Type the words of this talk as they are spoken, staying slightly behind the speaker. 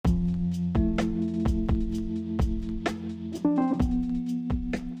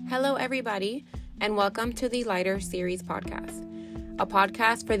Hello, everybody, and welcome to the Lighter Series podcast, a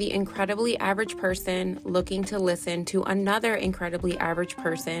podcast for the incredibly average person looking to listen to another incredibly average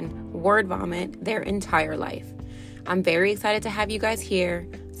person word vomit their entire life. I'm very excited to have you guys here,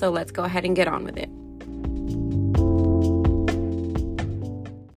 so let's go ahead and get on with it.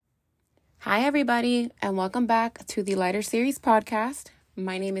 Hi, everybody, and welcome back to the Lighter Series podcast.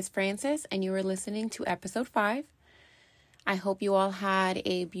 My name is Frances, and you are listening to episode 5. I hope you all had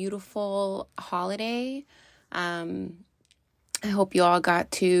a beautiful holiday. I hope you all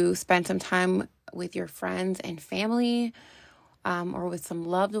got to spend some time with your friends and family, or with some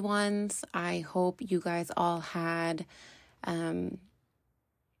loved ones. I hope you guys all had,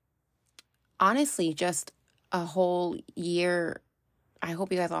 honestly, just a whole year. I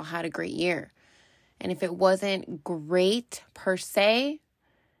hope you guys all had a great year. And if it wasn't great per se,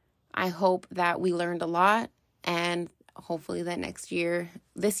 I hope that we learned a lot, and hopefully that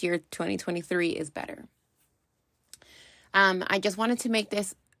this year, 2023, is better. I just wanted to make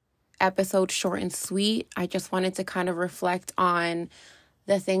this episode short and sweet. I just wanted to kind of reflect on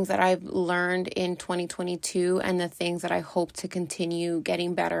the things that I've learned in 2022 and the things that I hope to continue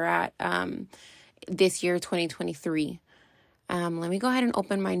getting better at this year, 2023. Let me go ahead and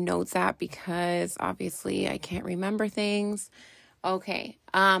open my notes app because obviously I can't remember things. Okay,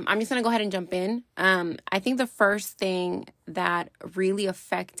 I'm just going to go ahead and jump in. I think the first thing that really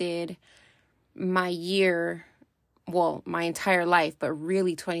affected my year, well, my entire life, but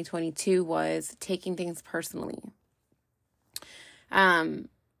really 2022, was taking things personally. That's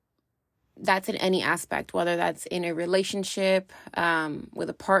in any aspect, whether that's in a relationship, with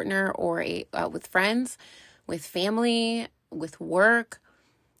a partner, or with friends, with family, with work,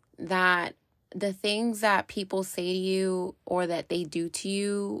 that the things that people say to you or that they do to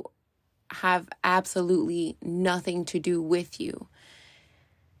you have absolutely nothing to do with you.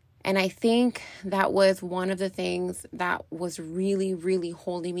 And I think that was one of the things that was really, really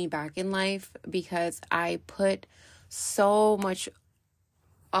holding me back in life, because I put so much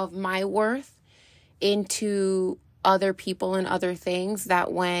of my worth into other people and other things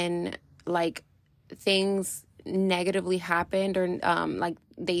that when things negatively happened, or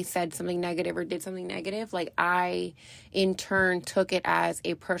they said something negative or did something negative, I in turn took it as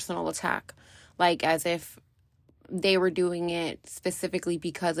a personal attack, as if they were doing it specifically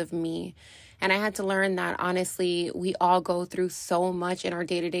because of me. And I had to learn that, honestly, we all go through so much in our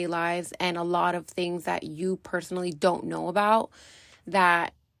day-to-day lives, and a lot of things that you personally don't know about,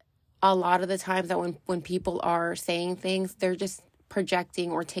 that a lot of the times that when people are saying things, they're just projecting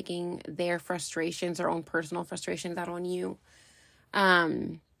or taking their frustrations, their own personal frustrations, out on you.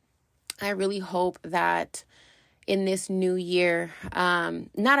 I really hope that in this new year,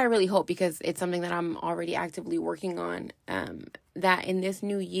 not I really hope, because it's something that I'm already actively working on, that in this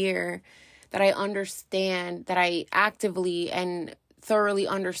new year that I understand, that I actively and thoroughly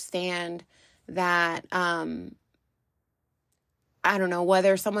understand that, I don't know,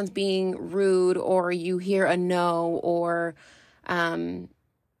 whether someone's being rude or you hear a no, or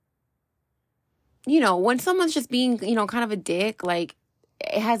when someone's just being, kind of a dick,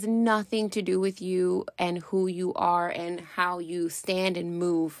 it has nothing to do with you and who you are and how you stand and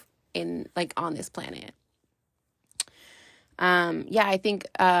move in, on this planet. I think,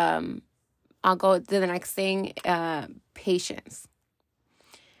 I'll go to the next thing, patience.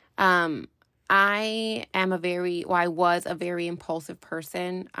 I was a very impulsive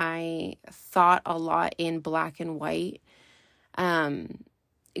person. I thought a lot in black and white.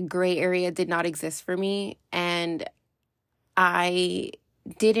 Gray area did not exist for me, and I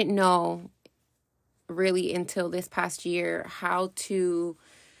didn't know really until this past year how to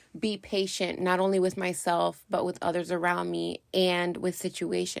be patient, not only with myself, but with others around me and with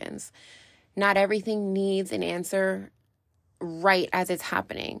situations. Not everything needs an answer right as it's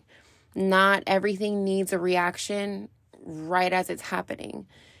happening. Not everything needs a reaction right as it's happening.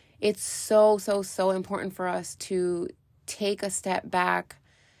 It's so, so, so important for us to take a step back,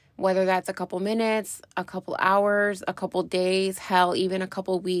 whether that's a couple minutes, a couple hours, a couple days, hell, even a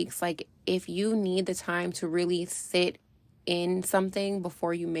couple weeks. If you need the time to really sit in something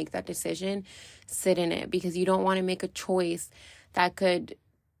before you make that decision, sit in it, because you don't want to make a choice that could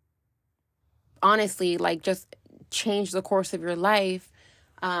honestly just change the course of your life,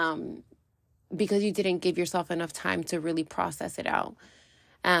 because you didn't give yourself enough time to really process it out.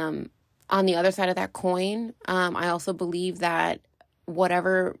 On the other side of that coin, I also believe that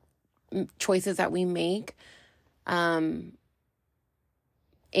whatever choices that we make, in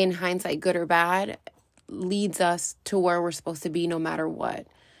hindsight, good or bad, leads us to where we're supposed to be no matter what.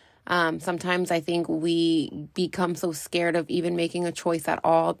 Sometimes I think we become so scared of even making a choice at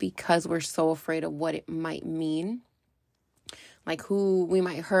all because we're so afraid of what it might mean, like who we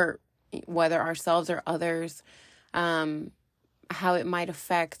might hurt, whether ourselves or others, how it might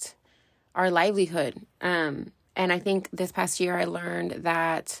affect our livelihood. And I think this past year I learned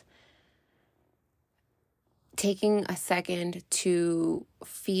that taking a second to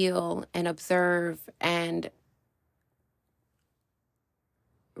feel and observe and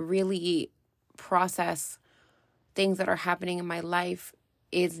really process things that are happening in my life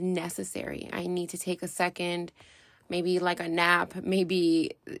is necessary. I need to take a second, maybe like a nap,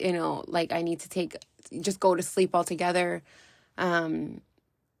 maybe, like I need to just go to sleep altogether, and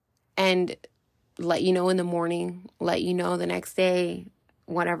let you know in the morning, let you know the next day,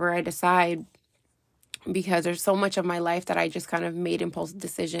 whatever I decide, because there's so much of my life that I just kind of made impulsive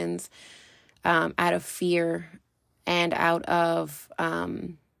decisions, out of fear and out of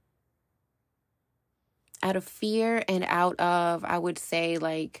I would say,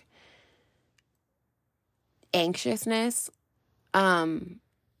 like, anxiousness,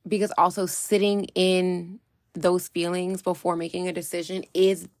 because also sitting in those feelings before making a decision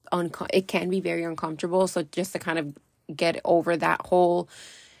it can be very uncomfortable. So just to kind of get over that whole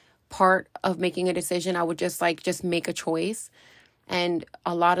part of making a decision, I would just make a choice, and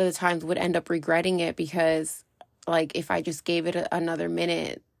a lot of the times would end up regretting it, because like if I just gave it another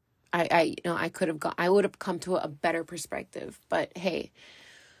minute, I would have come to a better perspective. But hey,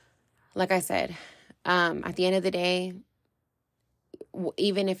 like I said, at the end of the day,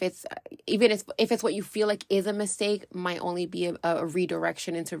 even if it's what you feel like is a mistake, might only be a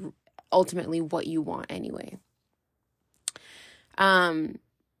redirection into ultimately what you want anyway.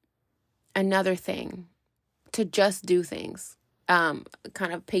 Another thing, to just do things, kind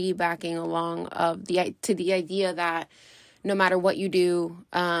of piggybacking along to the idea that no matter what you do,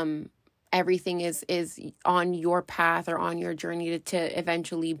 everything is on your path or on your journey to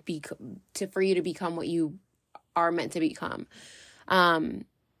eventually for you to become what you are meant to become.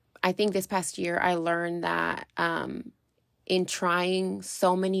 I think this past year I learned that in trying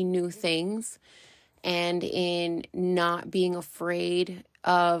so many new things and in not being afraid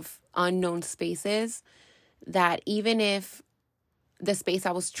of unknown spaces, that even if the space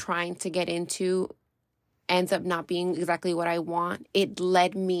I was trying to get into ends up not being exactly what I want, it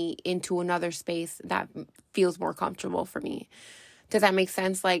led me into another space that feels more comfortable for me. Does that make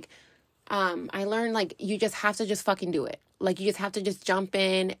sense? Like, I learned, like, you just have to just fucking do it. Like, you just have to just jump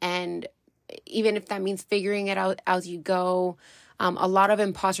in, and even if that means figuring it out as you go. A lot of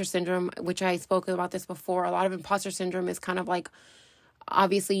imposter syndrome, which I spoke about this before, a lot of imposter syndrome is kind of like,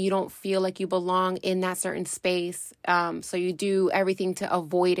 obviously you don't feel like you belong in that certain space. So you do everything to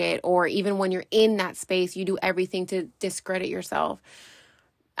avoid it. Or even when you're in that space, you do everything to discredit yourself.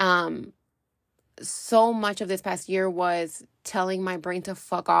 So much of this past year was telling my brain to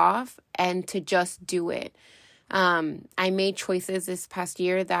fuck off and to just do it. I made choices this past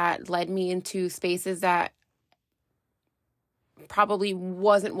year that led me into spaces that probably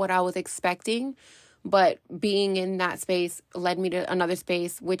wasn't what I was expecting, but being in that space led me to another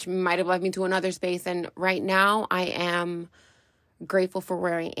space, which might have led me to another space. And right now I am grateful for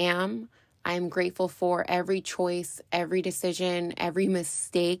where I am. I am grateful for every choice, every decision, every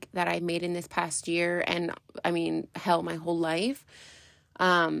mistake that I made in this past year. And I mean, hell, my whole life.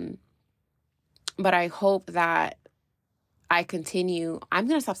 But I hope that I'm going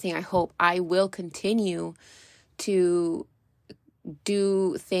to stop saying I hope. I will continue to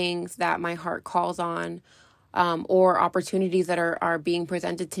do things that my heart calls on, or opportunities that are being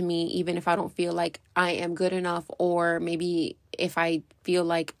presented to me, even if I don't feel like I am good enough, or maybe if I feel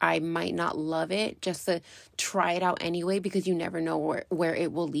like I might not love it, just to try it out anyway, because you never know where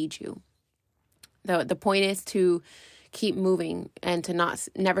it will lead you. The point is to keep moving and to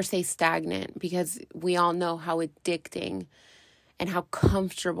never stay stagnant, because we all know how addicting and how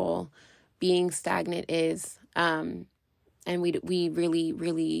comfortable being stagnant is. And we really,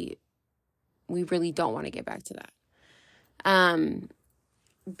 really, we really don't want to get back to that.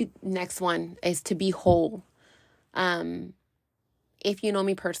 Next one is to be whole. If you know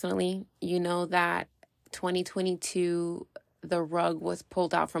me personally, you know that 2022, the rug was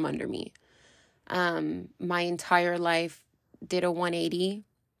pulled out from under me. My entire life did a 180.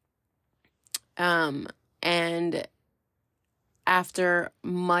 And after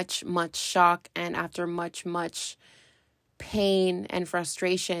much, much shock, and after much, much pain and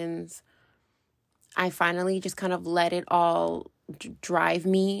frustrations, I finally just kind of let it all drive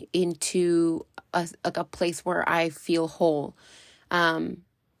me into a place where I feel whole.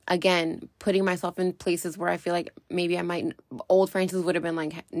 again, putting myself in places where I feel like maybe old Frances would have been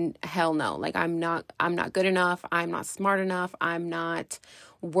like, hell no, like I'm not good enough. I'm not smart enough. I'm not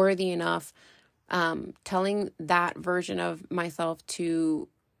worthy enough. Telling that version of myself to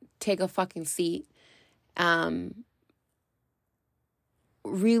take a fucking seat,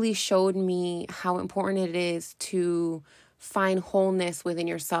 really showed me how important it is to find wholeness within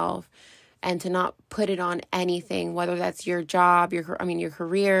yourself and to not put it on anything, whether that's your job, your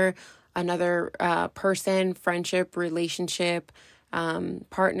career, another person, friendship, relationship,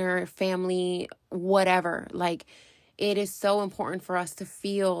 partner, family, whatever. Like, it is so important for us to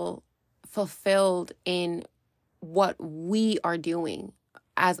feel fulfilled in what we are doing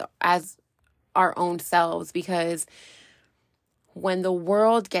as our own selves, because when the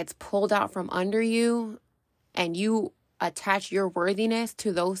world gets pulled out from under you and you attach your worthiness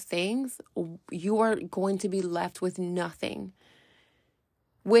to those things, you are going to be left with nothing.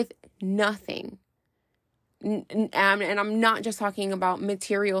 With nothing. And I'm not just talking about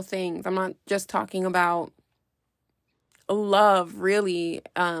material things. I'm not just talking about love, really.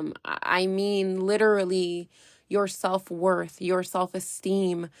 I mean, literally, your self-worth, your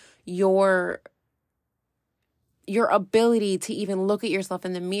self-esteem, your ability to even look at yourself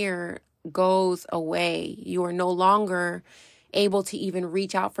in the mirror goes away. You are no longer able to even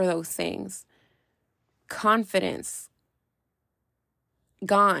reach out for those things. Confidence,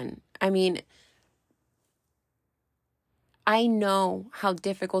 gone. I mean, I know how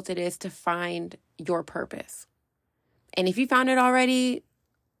difficult it is to find your purpose. And if you found it already,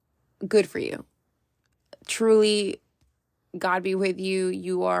 good for you. Truly, God be with you.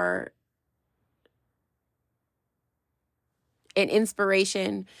 You are an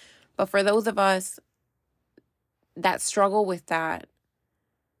inspiration. But for those of us that struggle with that,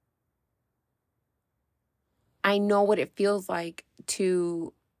 I know what it feels like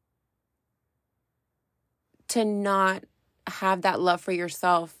to not have that love for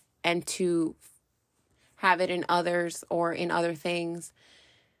yourself and to have it in others or in other things.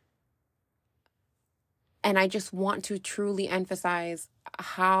 And I just want to truly emphasize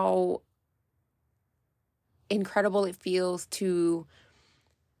how incredible it feels to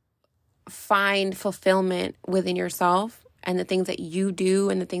find fulfillment within yourself and the things that you do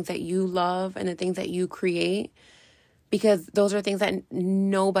and the things that you love and the things that you create, because those are things that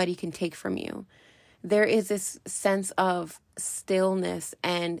nobody can take from you. There is this sense of stillness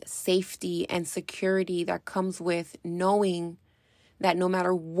and safety and security that comes with knowing that no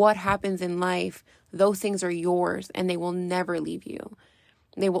matter what happens in life, those things are yours and they will never leave you.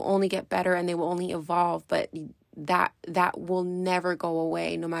 They will only get better and they will only evolve, but that will never go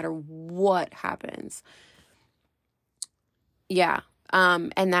away no matter what happens. Yeah.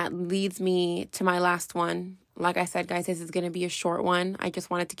 And that leads me to my last one. Like I said, guys, this is going to be a short one. I just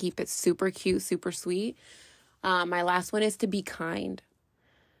wanted to keep it super cute, super sweet. My last one is to be kind.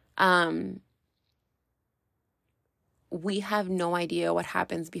 We have no idea what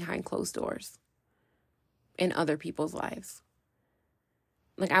happens behind closed doors in other people's lives.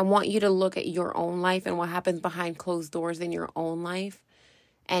 Like, I want you to look at your own life and what happens behind closed doors in your own life.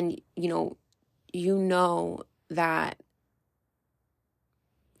 And, you know that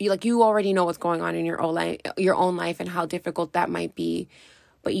you already know what's going on in your own life and how difficult that might be,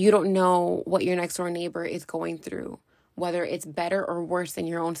 but you don't know what your next door neighbor is going through, whether it's better or worse than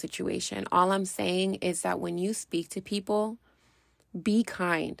your own situation. All I'm saying is that when you speak to people, be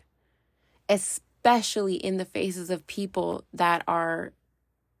kind, especially in the faces of people that are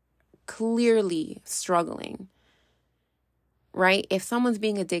clearly struggling, right? If someone's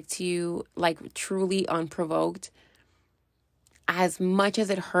being a dick to you, like truly unprovoked, as much as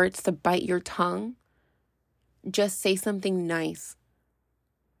it hurts to bite your tongue, just say something nice.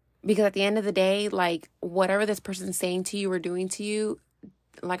 Because at the end of the day, like, whatever this person's saying to you or doing to you,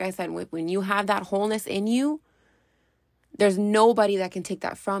 like I said, when you have that wholeness in you, there's nobody that can take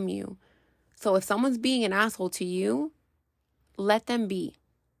that from you. So if someone's being an asshole to you, let them be.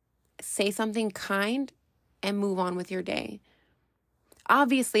 Say something kind and move on with your day.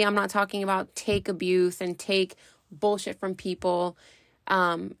 Obviously, I'm not talking about take abuse and take bullshit from people.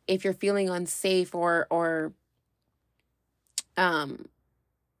 If you're feeling unsafe or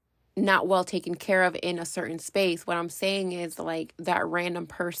not well taken care of in a certain space, what I'm saying is, like, that random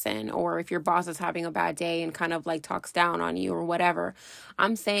person, or if your boss is having a bad day and kind of like talks down on you or whatever,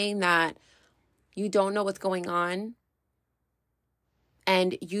 I'm saying that you don't know what's going on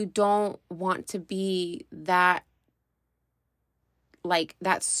and you don't want to be that, like,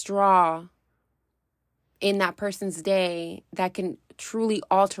 that straw in that person's day that can truly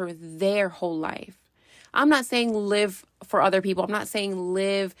alter their whole life. I'm not saying live for other people. I'm not saying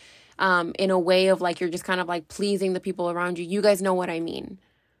live in a way of like you're just kind of like pleasing the people around you. You guys know what I mean.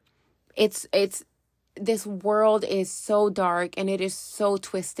 It's this world is so dark and it is so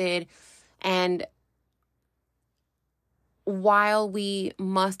twisted, and while we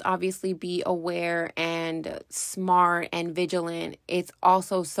must obviously be aware and smart and vigilant, it's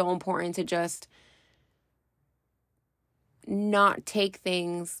also so important to just not take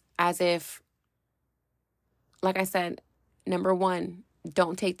things as if, like I said, number one,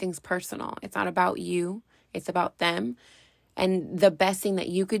 don't take things personal. It's not about you. It's about them. And the best thing that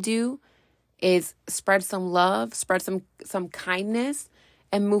you could do is spread some love, spread some kindness,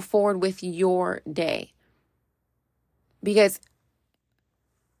 and move forward with your day. Because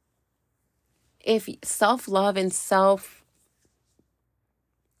if self-love and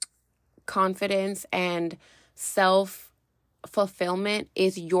self-confidence and self-fulfillment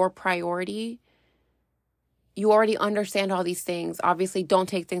is your priority, you already understand all these things. Obviously, don't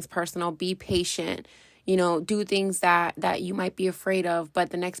take things personal. Be patient. Do things that you might be afraid of,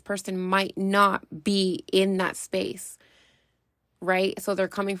 but the next person might not be in that space, right? So they're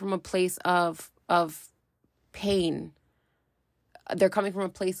coming from a place of pain. They're coming from a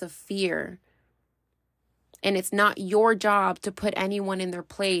place of fear. And it's not your job to put anyone in their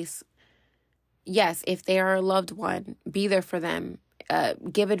place. Yes, if they are a loved one, be there for them.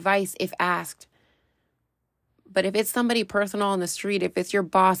 Give advice if asked. But if it's somebody personal on the street, if it's your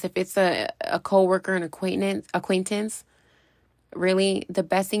boss, if it's a coworker, an acquaintance, really the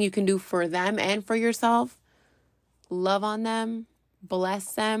best thing you can do for them and for yourself, love on them,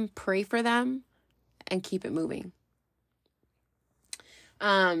 bless them, pray for them, and keep it moving.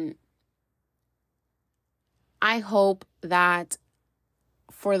 I hope that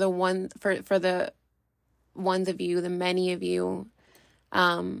for the ones of you, the many of you,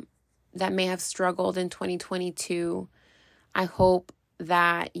 that may have struggled in 2022, I hope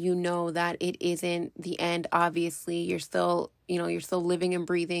that you know that it isn't the end. Obviously, you're still living and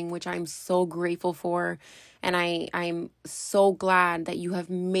breathing, which I'm so grateful for. And I'm so glad that you have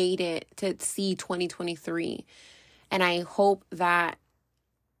made it to see 2023. And I hope that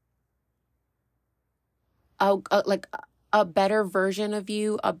a better version of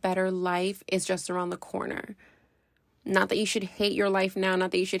you, a better life is just around the corner. Not that you should hate your life now, not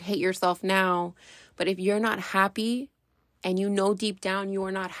that you should hate yourself now, but if you're not happy and you know deep down you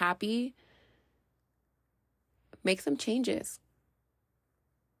are not happy, make some changes.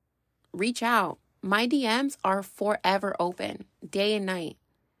 Reach out. My DMs are forever open, day and night.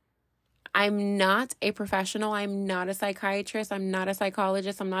 I'm not a professional. I'm not a psychiatrist. I'm not a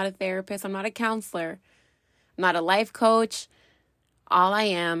psychologist. I'm not a therapist. I'm not a counselor. I'm not a life coach. All I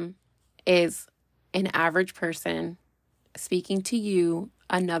am is an average person speaking to you,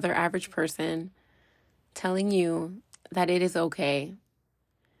 another average person, telling you that it is okay.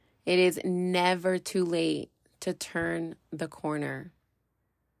 It is never too late to turn the corner.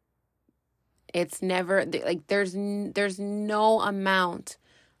 It's never, like, there's no amount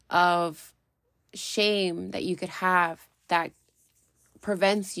of shame that you could have that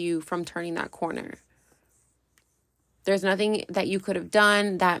prevents you from turning that corner. There's nothing that you could have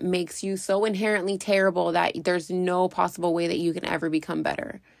done that makes you so inherently terrible that there's no possible way that you can ever become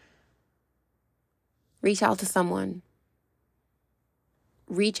better. Reach out to someone.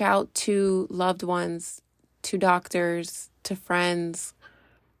 Reach out to loved ones, to doctors, to friends.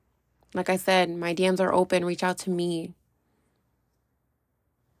 Like I said, my DMs are open. Reach out to me.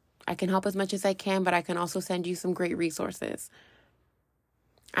 I can help as much as I can, but I can also send you some great resources.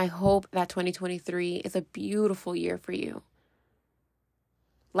 I hope that 2023 is a beautiful year for you.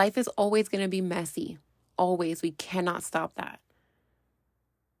 Life is always going to be messy. Always. We cannot stop that.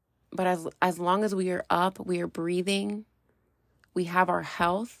 But as long as we are up, we are breathing, we have our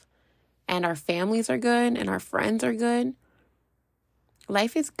health, and our families are good, and our friends are good,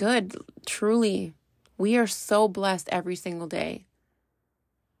 life is good, truly. We are so blessed every single day.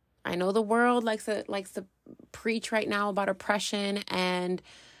 I know the world likes to preach right now about oppression and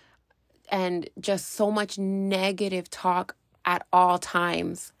just so much negative talk at all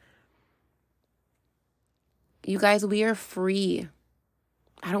times. You guys, we are free.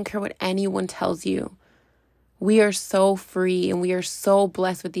 I don't care what anyone tells you. We are so free and we are so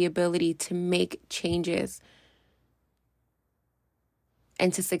blessed with the ability to make changes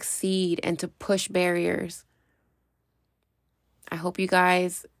and to succeed and to push barriers. I hope you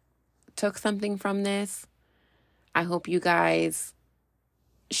guys took something from this. I hope you guys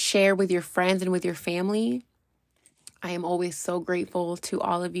share with your friends and with your family. I am always so grateful to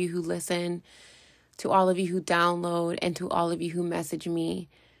all of you who listen, to all of you who download, and to all of you who message me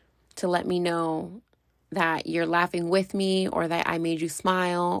to let me know that you're laughing with me, or that I made you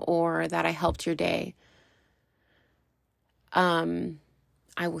smile, or that I helped your day.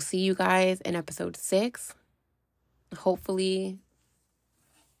 I will see you guys in episode 6. Hopefully,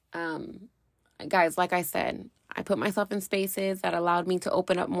 guys, like I said, I put myself in spaces that allowed me to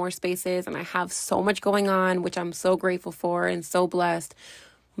open up more spaces, and I have so much going on, which I'm so grateful for and so blessed.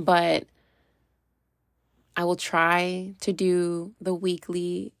 But I will try to do the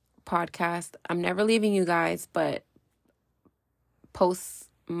weekly podcast. I'm never leaving you guys, but posts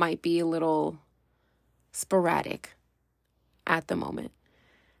might be a little sporadic at the moment.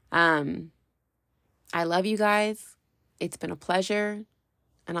 I love you guys. It's been a pleasure,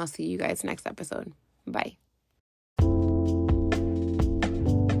 and I'll see you guys next episode. Bye.